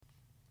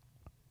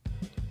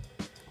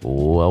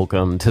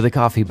Welcome to the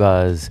Coffee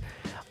Buzz.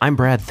 I'm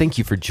Brad. Thank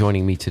you for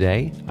joining me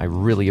today. I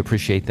really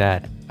appreciate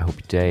that. I hope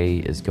your day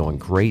is going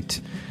great.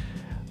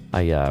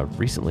 I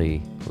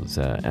recently was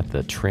at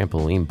the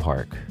trampoline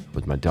park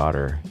with my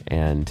daughter,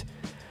 and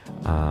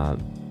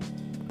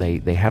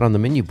they had on the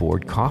menu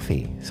board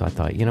coffee. So I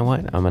thought, you know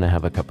what? I'm going to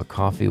have a cup of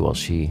coffee while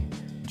she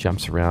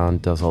jumps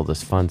around, does all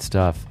this fun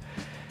stuff.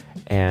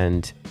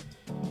 And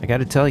I got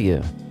to tell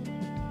you,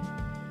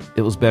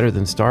 it was better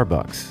than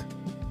Starbucks.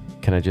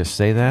 Can I just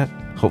say that?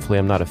 Hopefully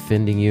I'm not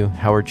offending you,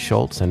 Howard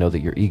Schultz. I know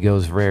that your ego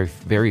is very,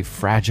 very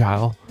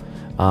fragile.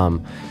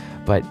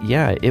 But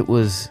yeah, it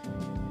was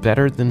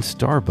better than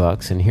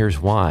Starbucks, and here's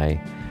why.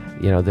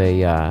 You know,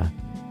 they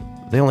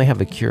only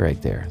have a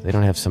Keurig there. They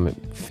don't have some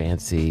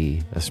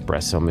fancy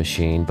espresso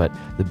machine, but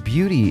the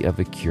beauty of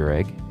a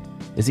Keurig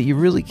is that you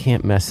really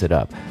can't mess it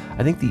up.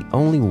 I think the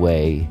only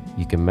way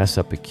you can mess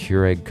up a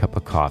Keurig cup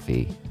of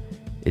coffee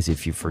is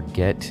if you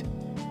forget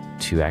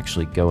to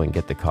actually go and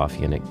get the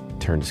coffee and it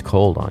turns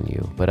cold on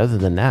you. But other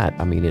than that,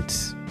 I mean,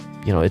 it's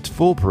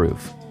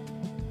foolproof.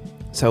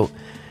 So,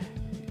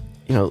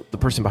 the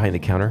person behind the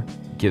counter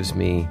gives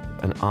me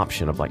an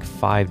option of like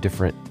 5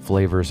 different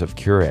flavors of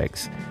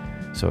Keurigs.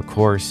 So of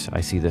course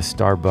I see the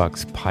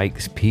Starbucks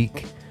Pikes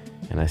Peak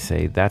and I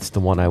say, that's the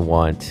one I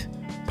want.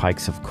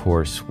 Pikes, of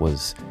course,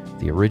 was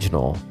the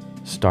original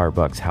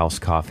Starbucks house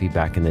coffee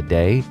back in the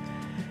day.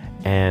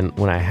 And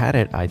when I had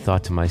it, I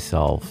thought to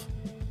myself,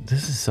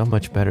 this is so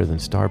much better than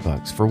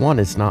Starbucks. For one,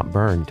 it's not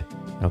burned,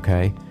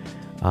 okay?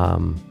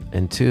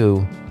 And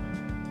two,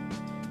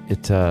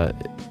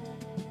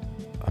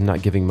 I'm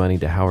not giving money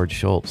to Howard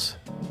Schultz.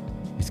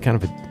 He's kind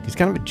of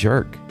a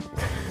jerk.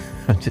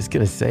 I'm just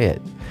gonna say it.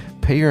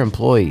 Pay your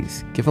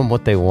employees. Give them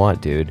what they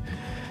want, dude.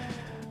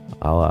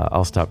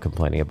 I'll stop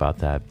complaining about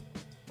that.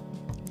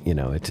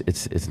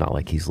 It's not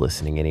like he's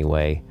listening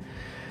anyway.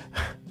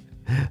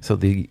 So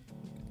the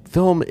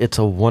film It's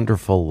a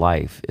Wonderful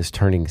Life is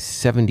turning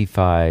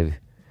 75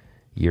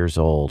 years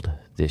old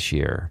this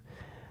year.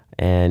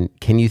 And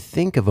can you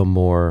think of a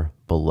more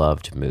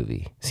beloved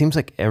movie? Seems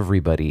like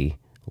everybody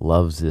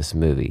loves this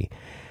movie.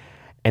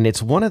 And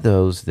it's one of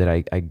those that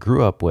I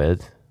grew up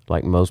with,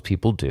 like most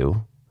people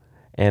do.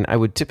 And I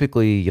would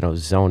typically,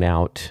 zone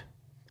out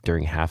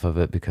during half of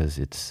it because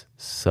it's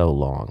so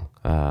long,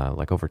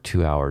 like over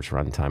 2 hours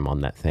runtime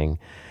on that thing.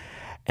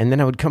 And then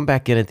I would come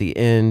back in at the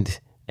end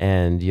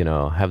and,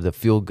 have the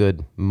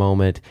feel-good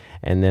moment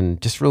and then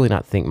just really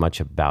not think much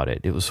about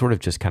it. It was sort of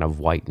just kind of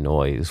white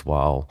noise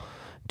while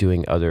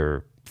doing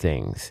other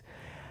things.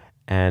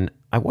 And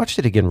I watched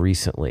it again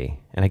recently,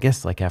 and I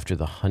guess like after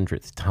the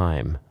 100th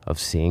time of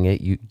seeing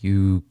it,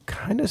 you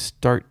kind of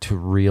start to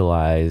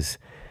realize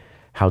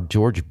how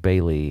George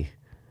Bailey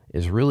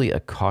is really a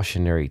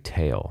cautionary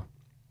tale.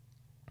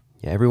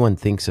 Yeah, everyone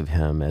thinks of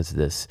him as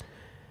this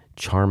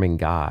charming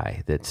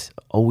guy that's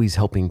always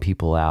helping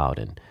people out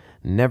and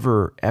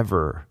never,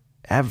 ever,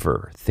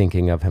 ever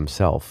thinking of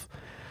himself.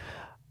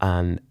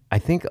 And I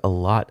think a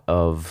lot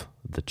of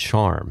the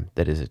charm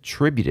that is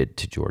attributed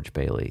to George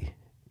Bailey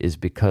is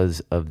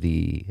because of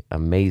the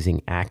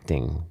amazing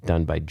acting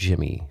done by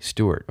Jimmy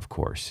Stewart, of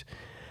course.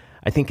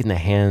 I think in the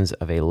hands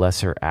of a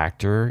lesser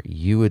actor,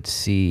 you would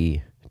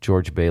see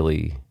George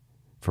Bailey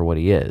for what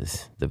he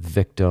is, the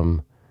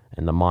victim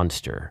and the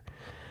monster.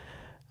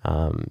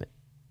 And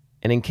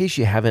in case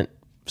you haven't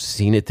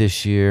seen it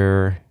this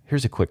year,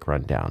 here's a quick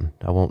rundown.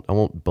 I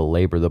won't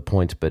belabor the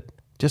points, but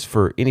just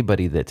for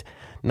anybody that's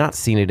not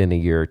seen it in a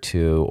year or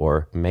two,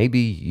 or maybe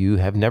you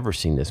have never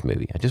seen this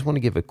movie, I just want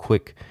to give a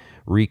quick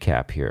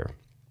recap here.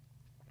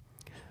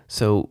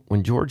 So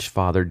when George's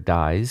father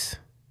dies,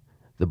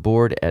 the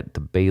board at the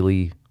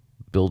Bailey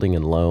Building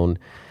and Loan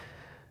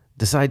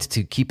decides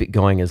to keep it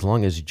going as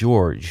long as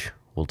George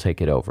will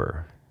take it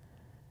over.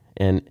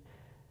 And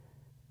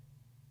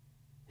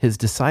his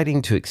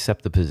deciding to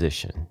accept the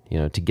position,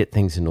 to get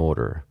things in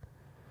order,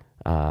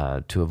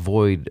 to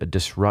avoid a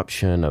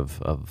disruption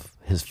of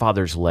his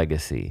father's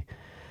legacy,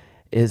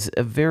 is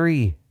a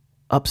very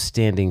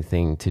upstanding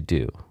thing to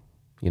do,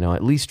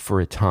 at least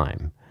for a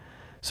time.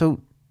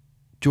 So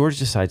George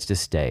decides to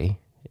stay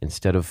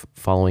instead of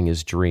following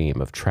his dream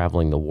of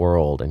traveling the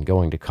world and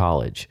going to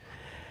college.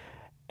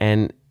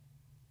 And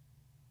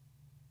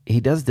he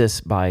does this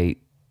by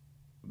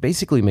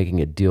basically making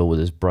a deal with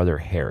his brother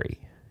Harry.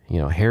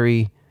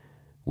 Harry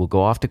will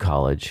go off to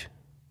college.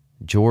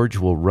 George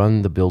will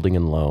run the building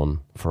and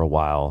loan for a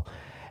while.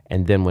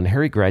 And then when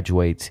Harry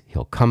graduates,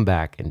 he'll come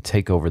back and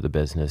take over the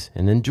business.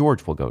 And then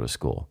George will go to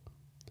school.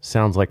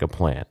 Sounds like a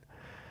plan.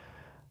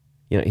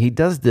 He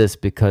does this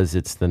because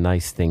it's the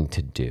nice thing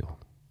to do.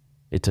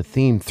 It's a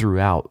theme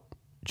throughout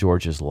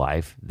George's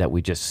life that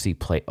we just see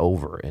play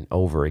over and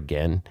over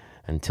again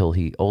until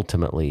he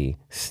ultimately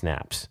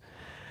snaps.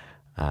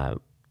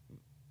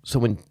 So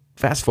when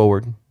fast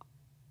forward,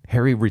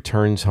 Harry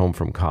returns home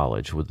from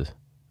college with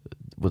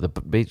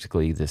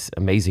basically this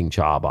amazing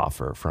job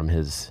offer from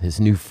his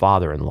new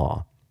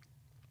father-in-law.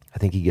 I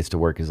think he gets to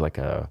work as like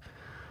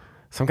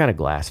some kind of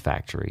glass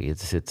factory.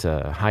 It's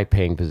a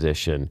high-paying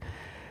position,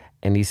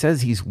 and he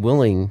says he's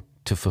willing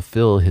to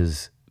fulfill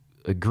his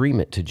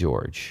agreement to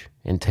George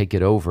and take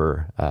it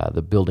over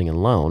the building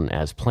and loan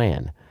as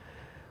planned.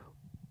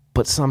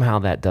 But somehow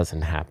that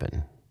doesn't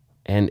happen.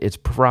 And it's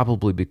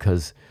probably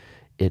because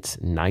it's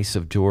nice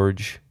of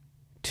George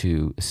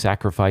to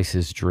sacrifice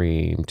his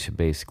dream to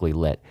basically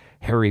let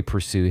Harry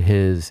pursue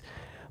his.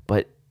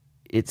 But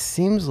it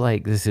seems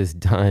like this is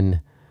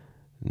done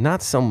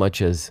not so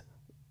much as,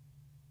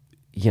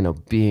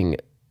 being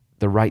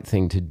the right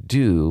thing to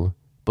do,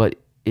 but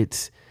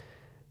it's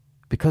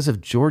because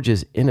of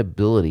George's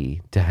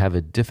inability to have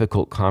a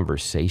difficult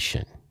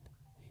conversation.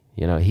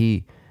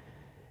 He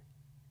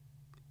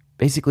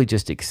basically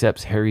just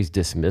accepts Harry's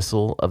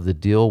dismissal of the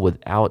deal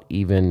without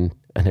even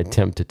an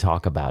attempt to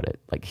talk about it.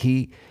 Like,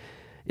 he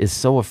is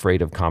so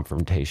afraid of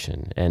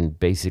confrontation and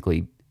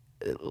basically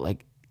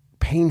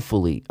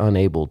painfully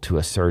unable to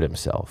assert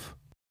himself.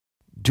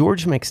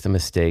 George makes the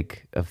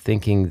mistake of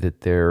thinking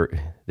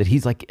that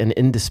he's like an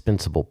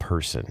indispensable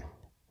person.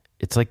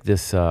 It's like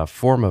this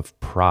form of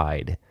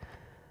pride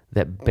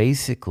that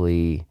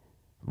basically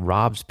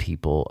robs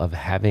people of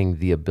having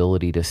the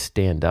ability to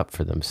stand up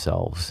for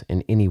themselves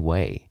in any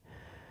way.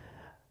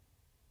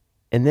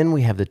 And then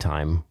we have the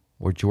time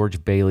where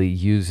George Bailey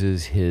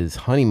uses his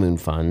honeymoon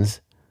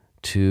funds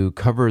to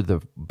cover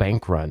the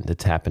bank run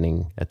that's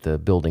happening at the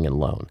building and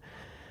loan.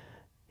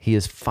 He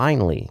is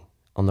finally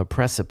on the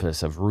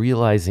precipice of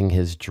realizing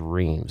his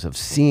dreams, of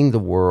seeing the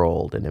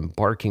world and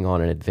embarking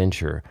on an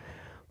adventure.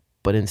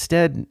 But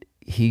instead,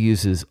 he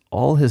uses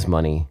all his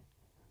money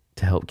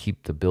to help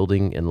keep the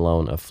building and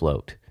loan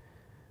afloat,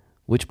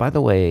 which, by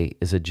the way,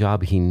 is a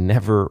job he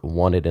never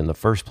wanted in the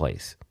first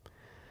place.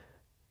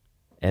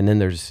 And then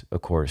there's,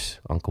 of course,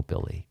 Uncle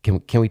Billy.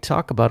 Can we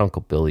talk about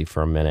Uncle Billy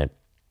for a minute?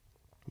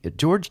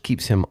 George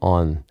keeps him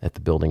on at the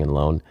building and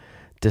loan,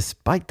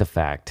 despite the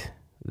fact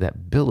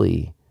that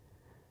Billy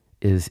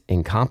is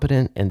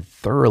incompetent and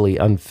thoroughly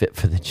unfit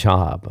for the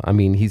job. I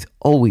mean, he's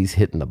always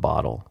hitting the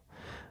bottle.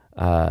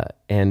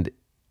 And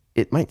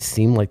it might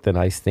seem like the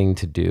nice thing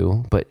to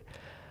do, but,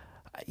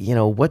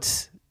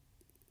 what's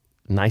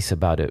nice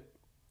about it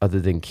other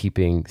than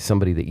keeping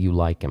somebody that you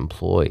like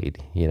employed?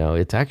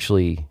 It's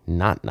actually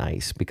not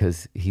nice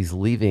because he's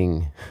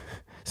leaving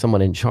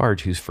someone in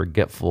charge who's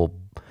forgetful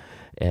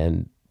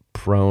and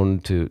prone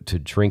to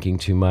drinking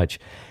too much.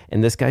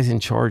 And this guy's in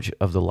charge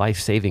of the life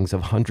savings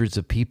of hundreds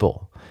of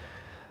people.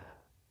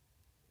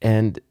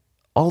 And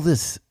all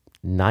this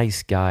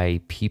nice guy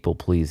people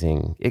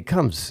pleasing, it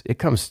comes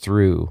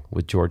through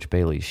with George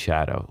Bailey's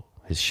shadow.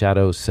 His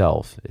shadow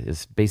self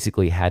has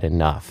basically had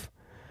enough.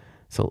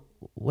 So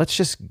let's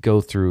just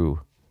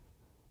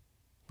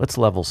let's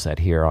level set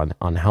here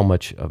on how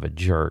much of a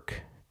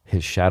jerk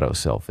his shadow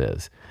self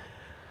is.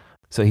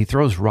 So he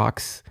throws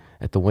rocks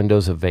at the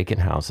windows of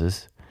vacant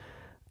houses.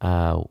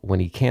 When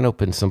he can't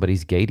open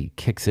somebody's gate, he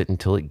kicks it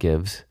until it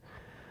gives.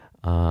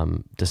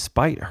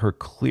 Despite her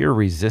clear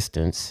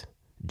resistance,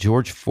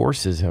 George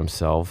forces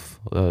himself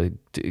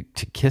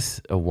to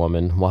kiss a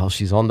woman while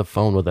she's on the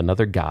phone with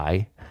another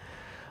guy.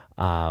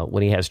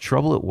 When he has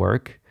trouble at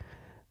work,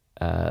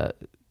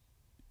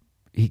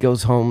 he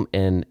goes home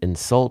and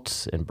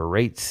insults and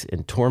berates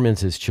and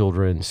torments his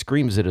children,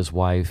 screams at his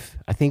wife.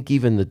 I think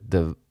even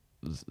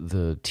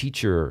the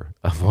teacher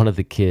of one of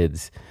the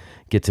kids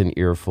gets an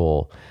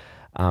earful.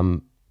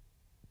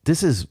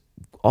 This is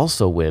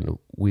also when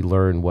we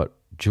learn what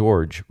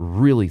George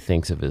really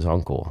thinks of his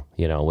uncle,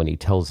 when he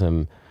tells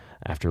him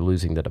after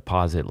losing the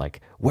deposit, like,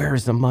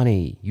 "Where's the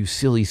money, you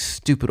silly,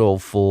 stupid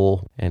old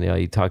fool?" And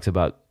he talks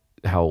about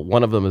how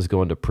one of them is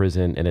going to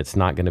prison and it's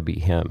not going to be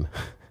him.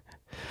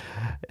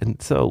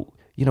 And so,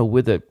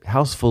 with a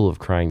house full of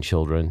crying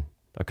children,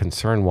 a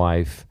concerned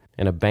wife,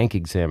 and a bank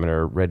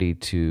examiner ready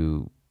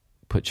to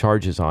put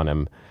charges on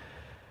him,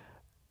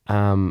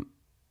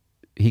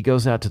 he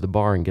goes out to the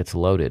bar and gets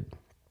loaded.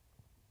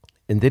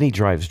 And then he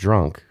drives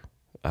drunk,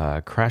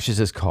 crashes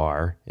his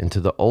car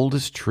into the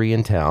oldest tree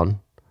in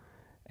town,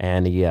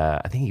 and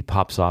I think he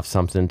pops off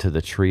something to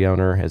the tree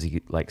owner as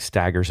he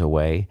staggers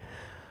away.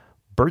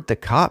 Bert the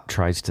cop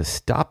tries to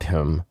stop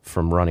him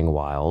from running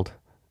wild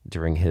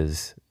during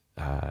his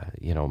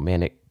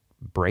manic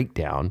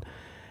breakdown.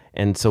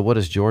 And so what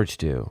does George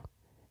do?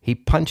 He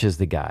punches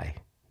the guy.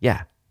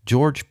 Yeah,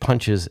 George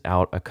punches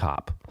out a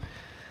cop.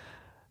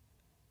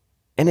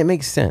 And it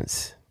makes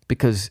sense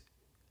because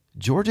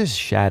George's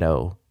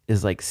shadow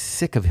is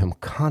sick of him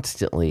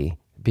constantly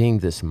being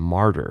this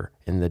martyr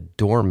and the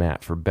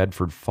doormat for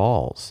Bedford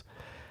Falls.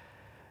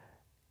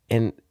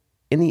 And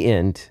in the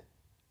end,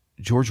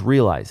 George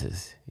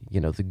realizes,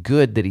 the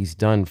good that he's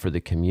done for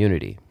the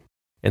community.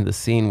 And the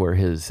scene where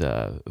his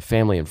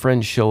family and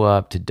friends show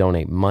up to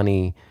donate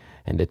money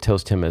and to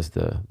toast him as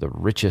the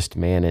richest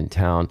man in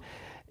town,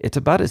 it's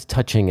about as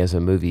touching as a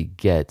movie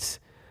gets.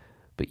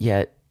 But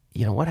yet,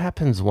 what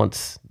happens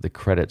once the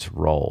credits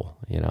roll?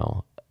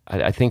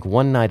 I think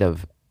one night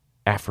of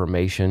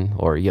affirmation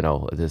or,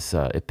 this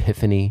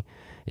epiphany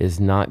is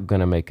not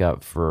going to make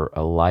up for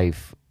a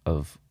life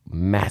of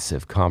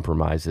massive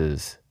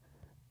compromises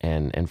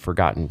and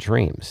forgotten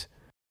dreams.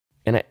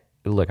 And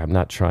look, I'm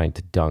not trying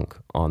to dunk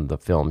on the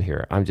film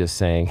here. I'm just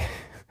saying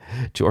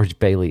George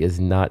Bailey is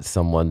not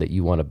someone that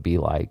you want to be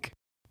like.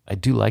 I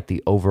do like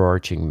the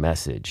overarching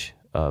message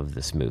of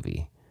this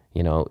movie.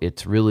 You know,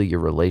 it's really your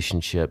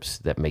relationships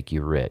that make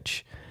you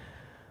rich.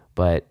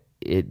 But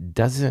it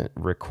doesn't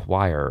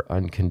require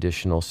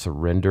unconditional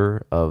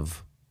surrender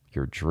of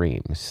your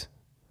dreams.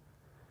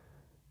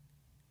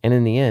 And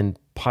in the end,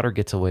 Potter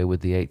gets away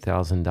with the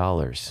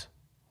 $8,000.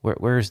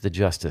 Where's the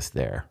justice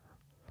there?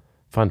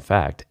 Fun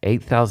fact,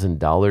 $8,000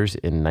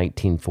 in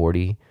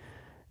 1940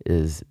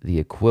 is the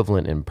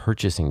equivalent in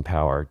purchasing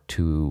power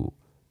to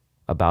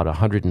about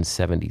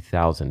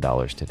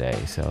 $170,000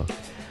 today. So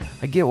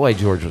I get why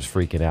George was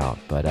freaking out,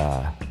 but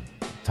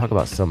talk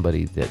about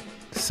somebody that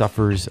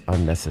suffers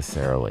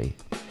unnecessarily.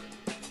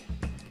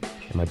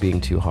 Am I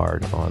being too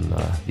hard on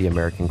the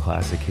American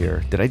classic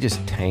here? Did I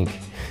just tank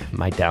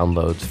my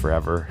downloads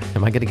forever?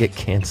 Am I going to get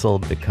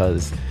canceled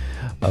because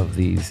of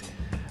these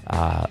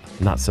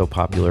not so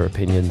popular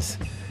opinions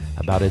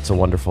about It's a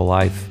Wonderful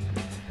Life?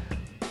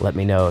 Let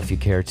me know if you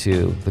care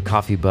to. The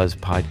Coffee Buzz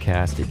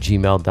Podcast at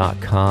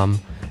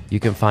gmail.com. You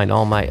can find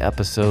all my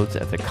episodes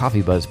at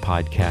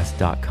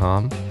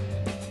thecoffeebuzzpodcast.com.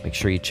 Make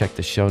sure you check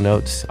the show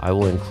notes. I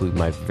will include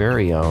my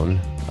very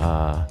own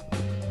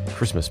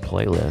Christmas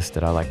playlist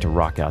that I like to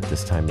rock out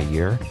this time of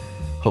year.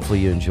 Hopefully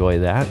you enjoy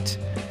that.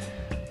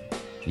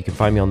 You can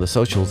find me on the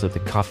socials at the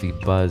Coffee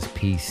Buzz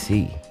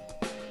PC.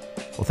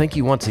 Well, thank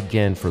you once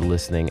again for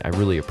listening. I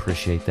really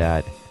appreciate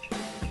that.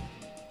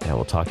 And I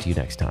will talk to you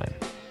next time.